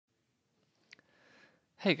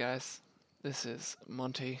Hey guys, this is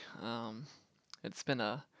Monty. It's been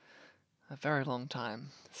a very long time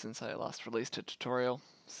since I last released a tutorial,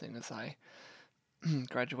 seeing as I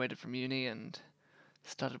graduated from uni and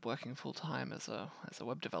started working full time as a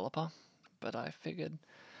web developer. But I figured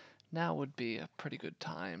now would be a pretty good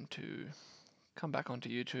time to come back onto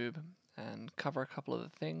YouTube and cover a couple of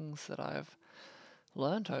the things that I've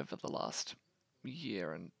learned over the last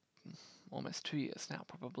year and almost 2 years now,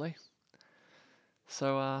 probably.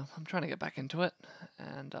 So I'm trying to get back into it,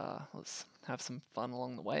 and let's have some fun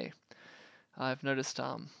along the way. I've noticed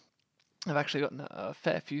I've actually gotten a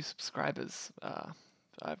fair few subscribers.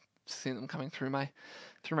 I've seen them coming through my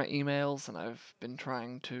emails, and I've been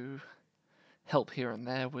trying to help here and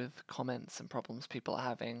there with comments and problems people are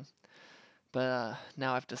having. But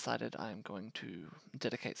now I've decided I'm going to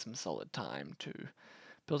dedicate some solid time to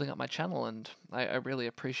building up my channel, and I really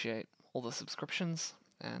appreciate all the subscriptions.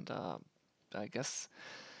 And I guess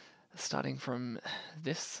starting from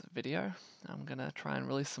this video, I'm gonna try and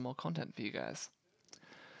release some more content for you guys.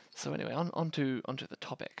 So anyway, onto the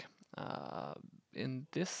topic. In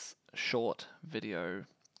this short video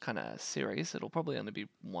kind of series, it'll probably only be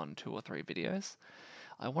 1, 2, or 3 videos.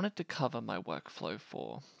 I wanted to cover my workflow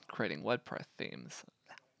for creating WordPress themes.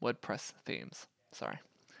 Sorry.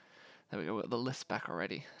 There we go. The list back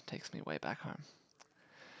already. Takes me way back home.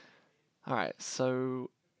 Alright, so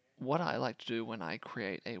what I like to do when I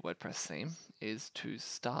create a WordPress theme is to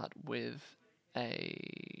start with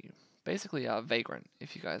basically a Vagrant.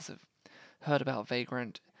 If you guys have heard about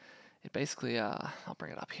Vagrant, it basically, I'll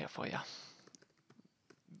bring it up here for you.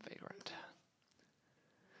 Vagrant.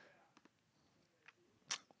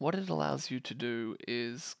 What it allows you to do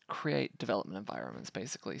is create development environments,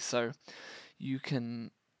 basically. So you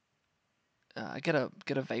can get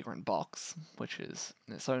a Vagrant box, which is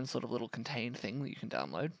its own sort of little contained thing that you can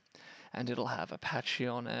download, and it'll have Apache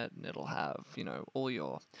on it, and it'll have all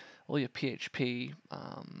your PHP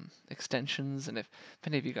extensions. And if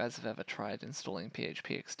any of you guys have ever tried installing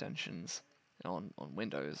PHP extensions on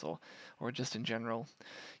Windows or just in general,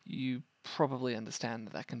 you probably understand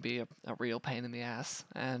that can be a real pain in the ass.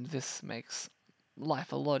 And this makes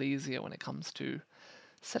life a lot easier when it comes to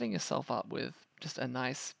setting yourself up with just a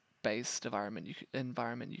nice based environment you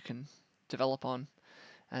can develop on,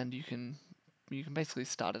 and you can basically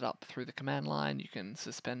start it up through the command line. You can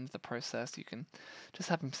suspend the process. You can just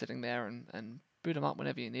have them sitting there and boot them up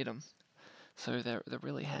whenever you need them. So they're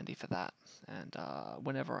really handy for that. And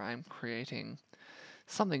whenever I'm creating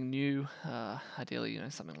something new, ideally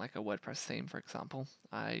something like a WordPress theme, for example,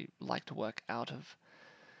 I like to work out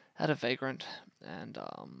of Vagrant and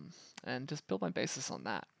just build my basis on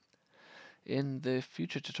that. In the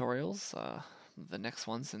future tutorials, the next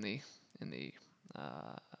ones in the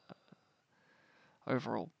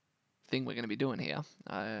overall thing we're going to be doing here,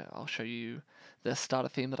 I'll show you the starter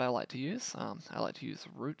theme that I like to use. I like to use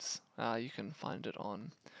Roots. You can find it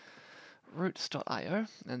on roots.io,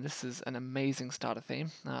 and this is an amazing starter theme.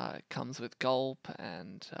 It comes with Gulp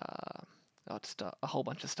and just a whole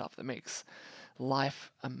bunch of stuff that makes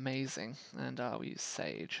life amazing, and we use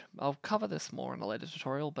Sage. I'll cover this more in a later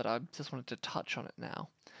tutorial, but I just wanted to touch on it now.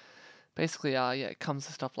 Basically, yeah, it comes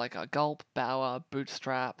with stuff like Gulp, Bower,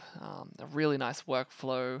 Bootstrap, a really nice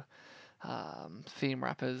workflow, theme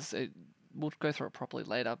wrappers. We'll go through it properly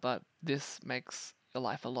later, but this makes your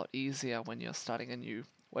life a lot easier when you're starting a new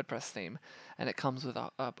WordPress theme, and it comes with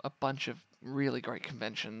a bunch of really great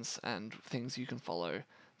conventions and things you can follow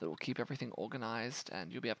that will keep everything organized,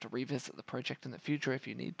 and you'll be able to revisit the project in the future if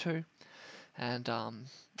you need to, and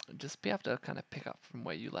just be able to kind of pick up from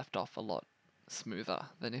where you left off a lot smoother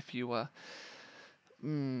than if you were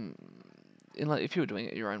doing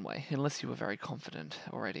it your own way, unless you were very confident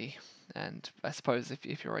already. And I suppose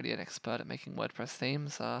if you're already an expert at making WordPress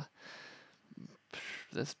themes,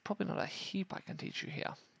 there's probably not a heap I can teach you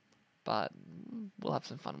here, but we'll have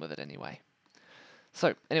some fun with it anyway.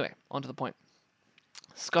 So anyway, on to the point.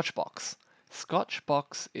 Scotch Box. Scotch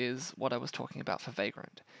Box is what I was talking about for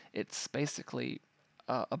Vagrant. It's basically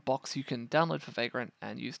a box you can download for Vagrant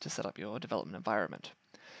and use to set up your development environment.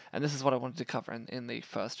 And this is what I wanted to cover in the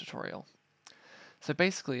first tutorial. So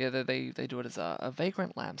basically, they do it as a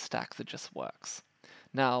Vagrant LAMP stack that just works.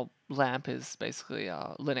 Now, LAMP is basically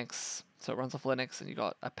Linux, so it runs off Linux, and you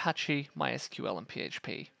got Apache, MySQL, and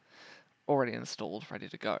PHP already installed, ready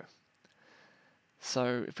to go.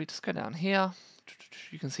 So if we just go down here,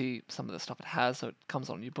 you can see some of the stuff it has. So it comes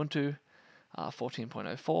on Ubuntu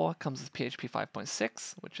 14.04, comes with PHP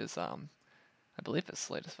 5.6, which is, I believe it's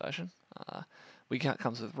the latest version.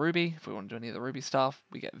 Comes with Ruby, if we want to do any of the Ruby stuff.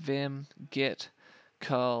 We get Vim, Git,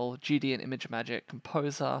 curl, GD and ImageMagick,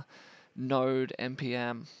 Composer, Node,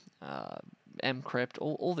 npm, mcrypt,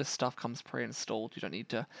 all this stuff comes pre-installed. You don't need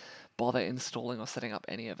to bother installing or setting up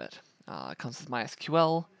any of it. It comes with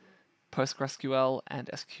MySQL, PostgreSQL, and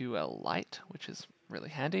SQLite, which is really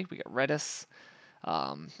handy. We get Redis,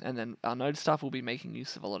 and then our Node stuff will be making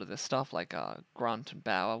use of a lot of this stuff, like Grunt and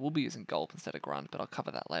Bower. We'll be using Gulp instead of Grunt, but I'll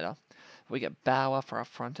cover that later. We get Bower for our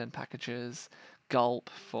front-end packages, Gulp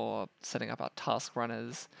for setting up our task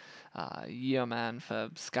runners, Yeoman for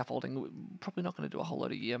scaffolding. We're probably not going to do a whole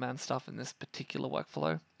lot of Yeoman stuff in this particular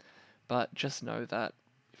workflow, but just know that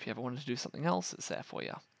if you ever wanted to do something else, it's there for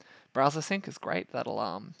you. Browser sync is great.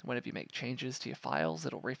 That'll, whenever you make changes to your files,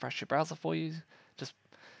 it'll refresh your browser for you. Just,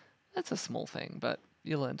 it's a small thing, but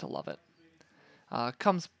you'll learn to love it.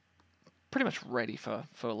 Comes pretty much ready for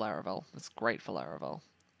Laravel. It's great for Laravel.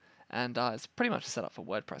 And it's pretty much set up for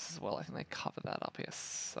WordPress as well. I think they cover that up here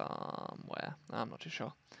somewhere. I'm not too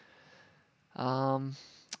sure.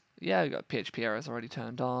 Yeah, we got PHP errors already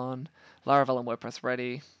turned on. Laravel and WordPress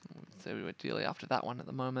ready. So we're ideally after that one at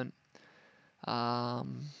the moment.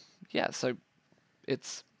 Yeah, so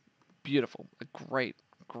it's beautiful. A great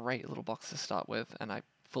little box to start with, and I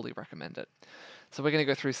fully recommend it. So we're going to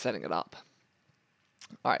go through setting it up.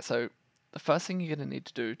 All right, so the first thing you're going to need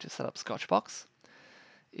to do to set up Scotchbox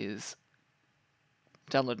is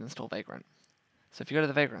download and install Vagrant. So if you go to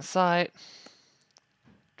the Vagrant site,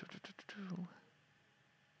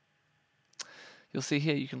 you'll see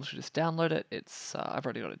here you can literally just download it. It's I've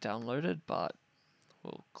already got it downloaded, but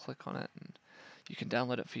we'll click on it and you can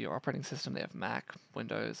download it for your operating system. They have Mac,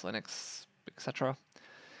 Windows, Linux, etc.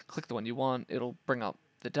 Click the one you want. It'll bring up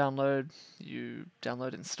the download. You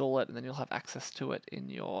download, install it, and then you'll have access to it in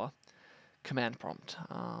your command prompt.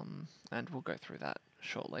 And we'll go through that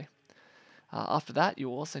shortly. After that, you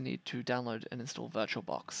also need to download and install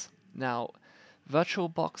VirtualBox. Now,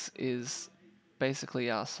 VirtualBox is basically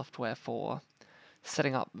our software for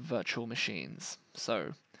setting up virtual machines.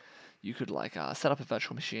 So you could like set up a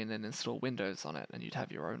virtual machine and install Windows on it, and you'd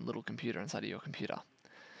have your own little computer inside of your computer.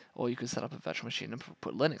 Or you could set up a virtual machine and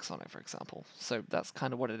put Linux on it, for example. So that's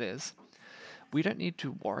kind of what it is. We don't need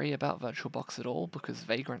to worry about VirtualBox at all because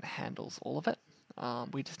Vagrant handles all of it.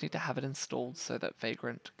 We just need to have it installed so that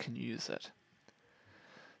Vagrant can use it.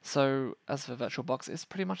 So as for VirtualBox, it's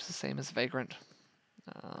pretty much the same as Vagrant.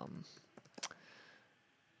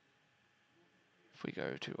 If we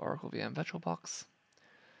go to Oracle VM VirtualBox,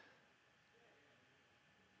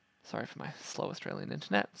 sorry for my slow Australian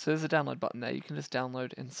internet. So there's a download button there. You can just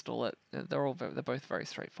download, install it. They're both very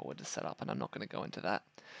straightforward to set up, and I'm not going to go into that,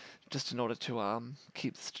 just in order to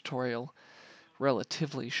keep this tutorial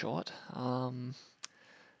relatively short.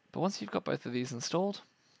 But once you've got both of these installed,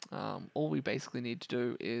 all we basically need to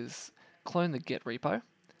do is clone the Git repo,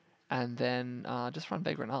 and then just run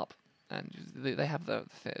Vagrant up. And they have the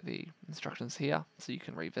instructions here, so you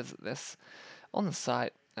can revisit this on the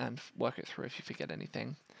site and work it through if you forget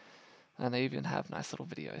anything. And they even have nice little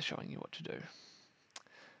videos showing you what to do.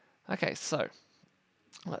 Okay, so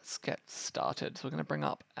let's get started. So we're going to bring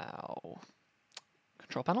up our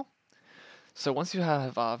control panel. So once you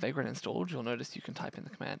have Vagrant installed, you'll notice you can type in the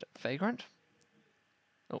command Vagrant.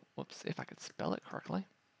 Oh, whoops, if I could spell it correctly.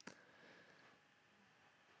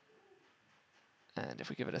 And if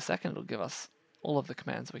we give it a second, it'll give us all of the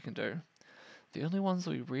commands we can do. The only ones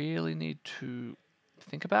we really need to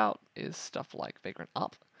think about is stuff like Vagrant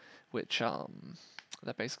up, which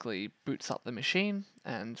that basically boots up the machine,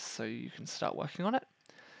 and so you can start working on it.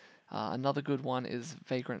 Another good one is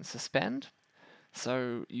Vagrant suspend,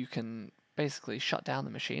 so you can basically shut down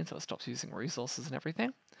the machine so it stops using resources and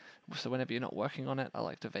everything. So whenever you're not working on it, I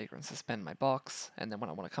like to Vagrant suspend my box, and then when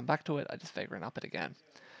I want to come back to it, I just Vagrant up it again.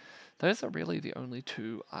 Those are really the only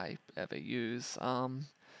two I ever use.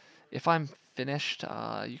 If I'm finished,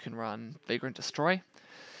 you can run Vagrant destroy,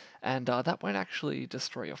 and that won't actually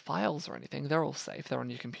destroy your files or anything. They're all safe. They're on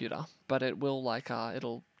your computer, but it will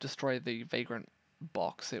it'll destroy the Vagrant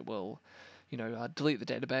box. It will, delete the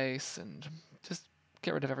database and just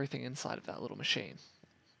get rid of everything inside of that little machine.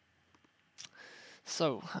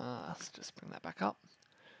 So let's just bring that back up.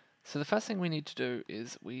 So the first thing we need to do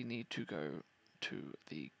is we need to go to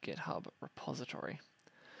the GitHub repository.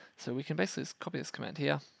 So we can basically just copy this command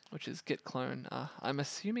here, which is git clone. I'm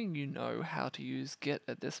assuming you know how to use git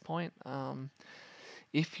at this point.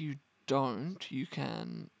 If you don't, you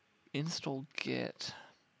can install git.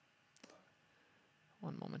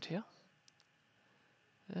 One moment here.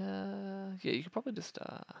 Yeah, you could probably just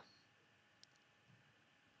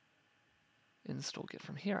install git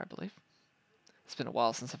from here, I believe. It's been a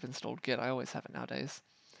while since I've installed git. I always have it nowadays.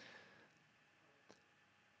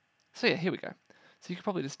 So yeah, here we go. So you could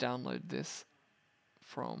probably just download this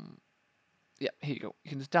from yeah, here you go. You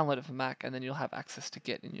can just download it from Mac, and then you'll have access to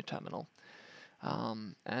Git in your terminal.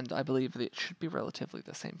 And I believe that it should be relatively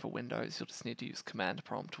the same for Windows. You'll just need to use command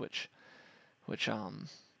prompt, which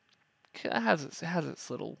has its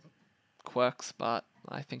little quirks, but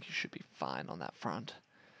I think you should be fine on that front.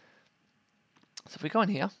 So if we go in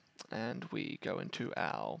here and we go into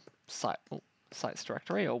our sites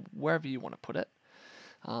directory, or wherever you want to put it,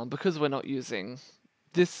 because we're not using,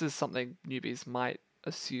 this is something newbies might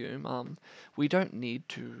assume, we don't need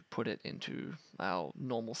to put it into our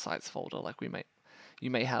normal sites folder. Like you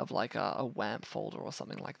may have like a WAMP folder or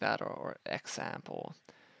something like that, or XAMPP or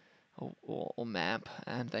MAMP,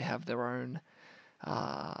 and they have their own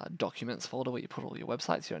documents folder where you put all your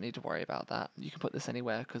websites. You don't need to worry about that. You can put this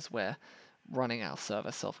anywhere because we're running our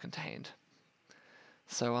server self-contained.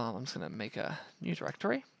 So I'm just going to make a new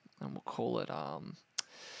directory, and we'll call it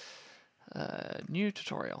new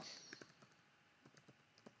tutorial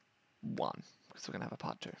 1, because we're going to have a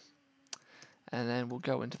part 2. And then we'll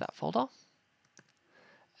go into that folder,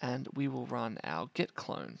 and we will run our git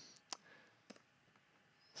clone.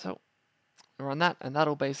 So we'll run that, and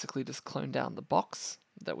that'll basically just clone down the box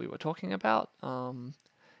that we were talking about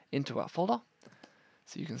into our folder.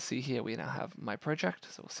 So you can see here we now have my project,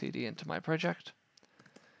 so we'll cd into my project,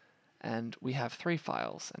 and we have 3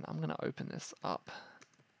 files, and I'm going to open this up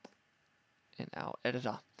in our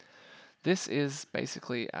editor. This is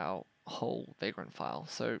basically our whole Vagrant file,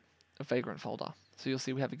 so a Vagrant folder. So you'll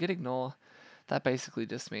see we have a git ignore. That basically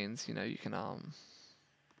just means, you can,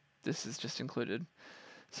 this is just included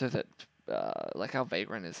so that like our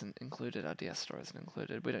Vagrant isn't included, our DS store isn't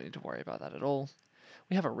included. We don't need to worry about that at all.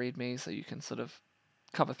 We have a README, so you can sort of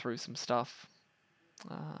cover through some stuff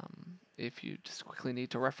if you just quickly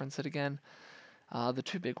need to reference it again. The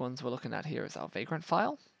 2 big ones we're looking at here is our Vagrant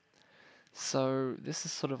file. So this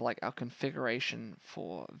is sort of like our configuration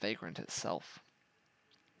for Vagrant itself.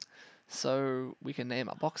 So we can name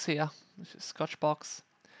our box here, which is Scotch Box.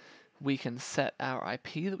 We can set our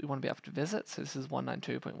IP that we want to be able to visit. So this is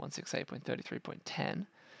 192.168.33.10.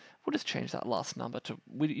 We'll just change that last number to,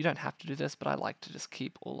 you don't have to do this, but I like to just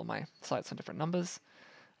keep all of my sites on different numbers.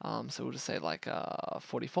 So we'll just say like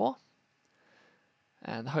 44.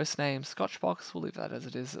 And the host name, Scotchbox, we'll leave that as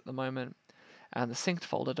it is at the moment. And the synced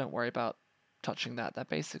folder, don't worry about touching that. That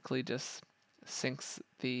basically just syncs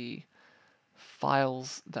the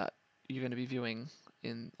files that you're going to be viewing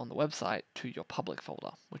on the website to your public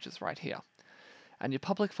folder, which is right here. And your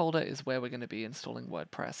public folder is where we're going to be installing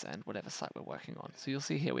WordPress and whatever site we're working on. So you'll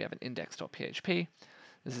see here we have an index.php.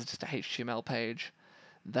 This is just a HTML page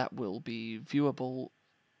that will be viewable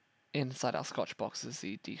inside our Scotch box as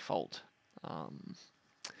the default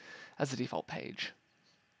page.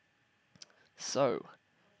 So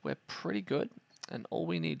we're pretty good, and all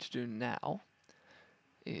we need to do now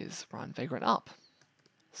is run Vagrant up.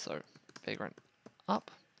 So Vagrant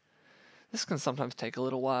up. This can sometimes take a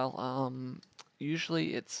little while.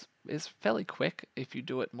 Usually it's fairly quick if you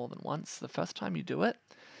do it more than once. The first time you do it,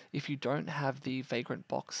 if you don't have the Vagrant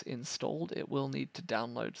box installed, it will need to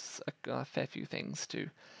download a fair few things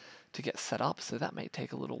to get set up, so that may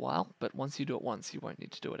take a little while, but once you do it once, you won't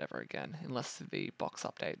need to do it ever again, unless the box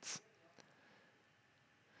updates.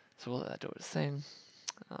 So we'll let that do its thing.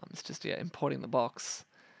 It's just, importing the box,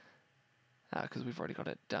 because we've already got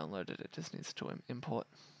it downloaded, it just needs to import.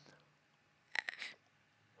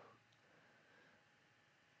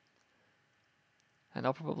 And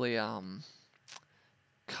I'll probably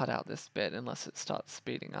cut out this bit unless it starts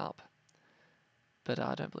speeding up, but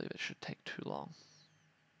I don't believe it should take too long.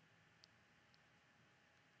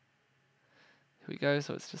 Here we go,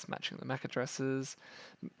 so it's just matching the MAC addresses,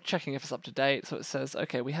 checking if it's up to date. So it says,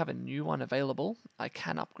 okay, we have a new one available. I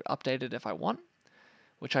can update it if I want,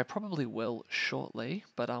 which I probably will shortly,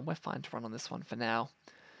 but we're fine to run on this one for now.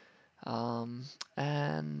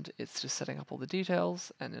 And it's just setting up all the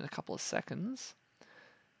details, and in a couple of seconds,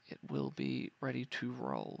 it will be ready to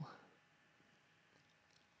roll.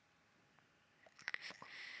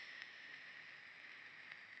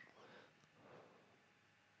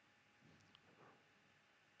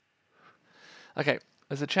 Okay,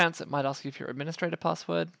 there's a chance it might ask you for your administrator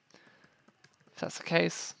password. If that's the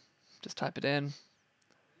case, just type it in.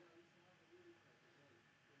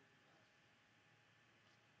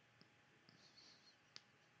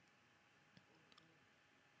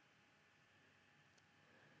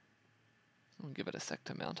 We'll give it a sec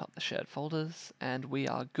to mount up the shared folders, and we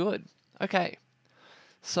are good. Okay,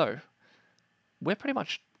 so we're pretty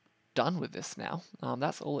much done with this now.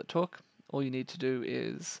 That's all it took. All you need to do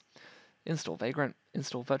is install Vagrant,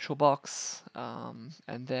 install VirtualBox,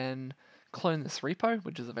 and then clone this repo,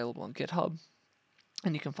 which is available on GitHub.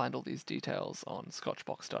 And you can find all these details on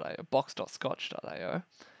scotchbox.io, box.scotch.io.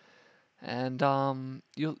 And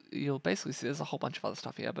you'll basically see there's a whole bunch of other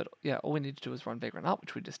stuff here, but yeah, all we need to do is run Vagrant up,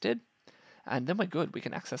 which we just did, and then we're good. We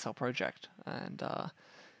can access our project, and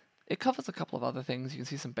it covers a couple of other things. You can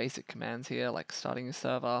see some basic commands here, like starting your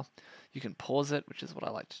server. You can pause it, which is what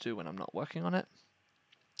I like to do when I'm not working on it.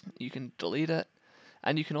 You can delete it,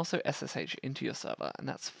 and you can also SSH into your server, and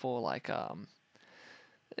that's for like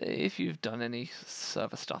if you've done any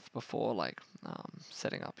server stuff before, like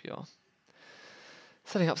setting up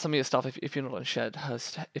some of your stuff. If you're not on shared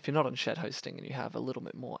hosting and you have a little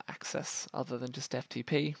bit more access other than just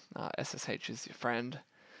FTP, SSH is your friend.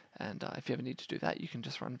 And if you ever need to do that, you can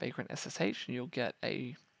just run Vagrant SSH and you'll get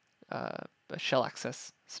a shell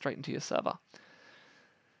access straight into your server.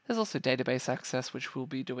 There's also database access, which we'll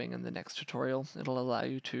be doing in the next tutorial. It'll allow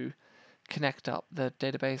you to connect up the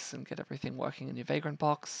database and get everything working in your Vagrant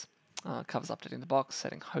box. Covers updating the box,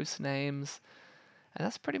 setting host names, and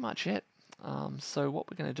that's pretty much it. So what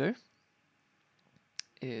we're going to do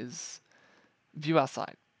is view our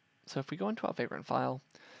site. So if we go into our Vagrant file,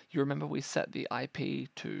 you remember we set the IP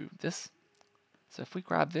to this. So if we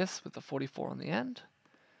grab this with the 44 on the end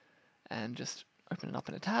and just open it up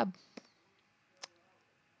in a tab,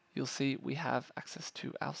 you'll see we have access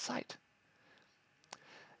to our site.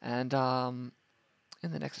 And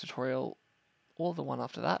in the next tutorial, or the one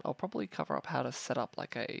after that, I'll probably cover up how to set up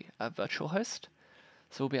like a virtual host.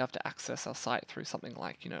 So we'll be able to access our site through something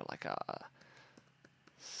like, like a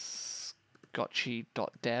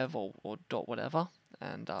scotchy.dev or dot whatever.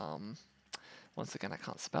 And once again, I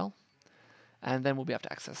can't spell. And then we'll be able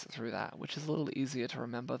to access it through that, which is a little easier to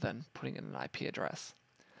remember than putting in an IP address.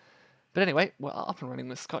 But anyway, we're up and running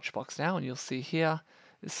with Scotchbox now, and you'll see here,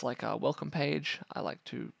 it's like a welcome page. I like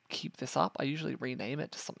to keep this up. I usually rename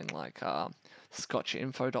it to something like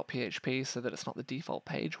scotchinfo.php so that it's not the default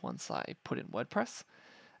page once I put in WordPress.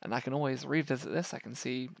 And I can always revisit this. I can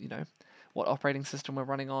see, what operating system we're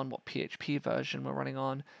running on, what PHP version we're running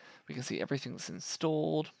on. We can see everything that's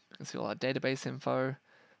installed. We can see all our database info,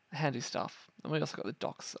 handy stuff. And we also got the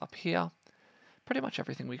docs up here. Pretty much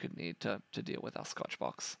everything we could need to deal with our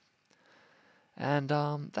Scotchbox. And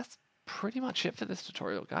that's pretty much it for this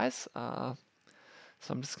tutorial, guys. So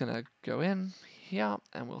I'm just going to go in here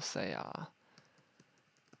and we'll say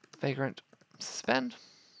Vagrant suspend.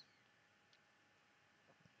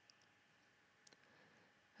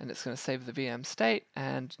 And it's going to save the VM state,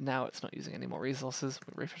 and now it's not using any more resources.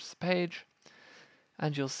 We refresh the page,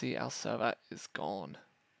 and you'll see our server is gone.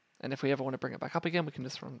 And if we ever want to bring it back up again, we can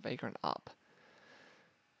just run Vagrant up.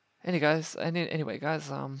 Anyway, guys,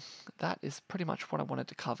 that is pretty much what I wanted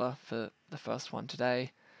to cover for the first one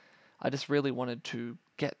today. I just really wanted to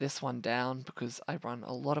get this one down because I run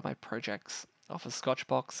a lot of my projects off of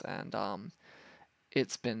Scotchbox, and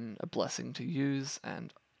it's been a blessing to use.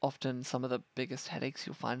 And often some of the biggest headaches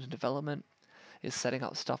you'll find in development is setting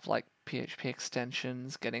up stuff like PHP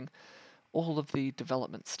extensions, getting all of the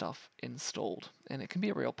development stuff installed, and it can be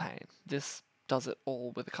a real pain. This does it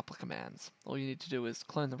all with a couple of commands. All you need to do is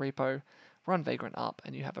clone the repo, run Vagrant up,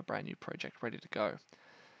 and you have a brand new project ready to go.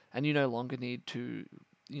 And you no longer need to,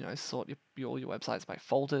 sort all your websites by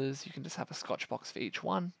folders. You can just have a Scotchbox for each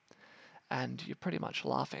one, and you're pretty much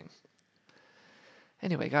laughing.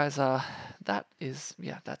 Anyway, guys,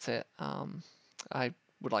 that's it. I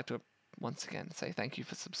would like to once again say thank you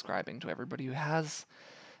for subscribing to everybody who has.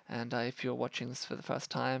 And if you're watching this for the first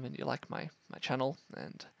time and you like my channel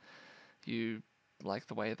and you like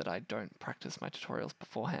the way that I don't practice my tutorials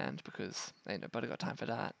beforehand because ain't nobody got time for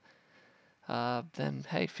that, then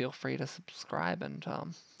hey, feel free to subscribe and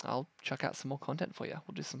I'll chuck out some more content for you.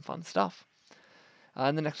 We'll do some fun stuff.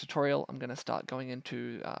 In the next tutorial, I'm going to start going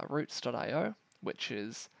into roots.io, which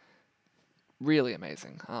is really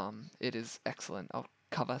amazing. It is excellent. I'll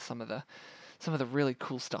cover some of the really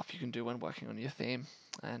cool stuff you can do when working on your theme,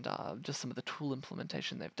 and just some of the tool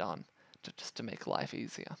implementation they've done to make life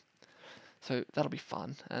easier. So that'll be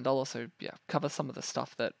fun, and I'll also cover some of the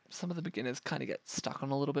stuff that some of the beginners kind of get stuck on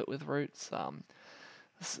a little bit with Roots.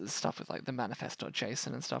 Stuff with like the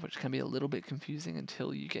manifest.json and stuff, which can be a little bit confusing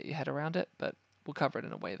until you get your head around it, but we'll cover it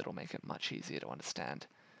in a way that'll make it much easier to understand.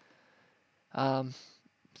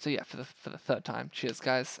 So yeah, for the third time, cheers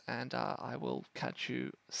guys, and I will catch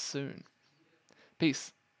you soon.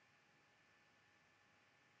 Peace.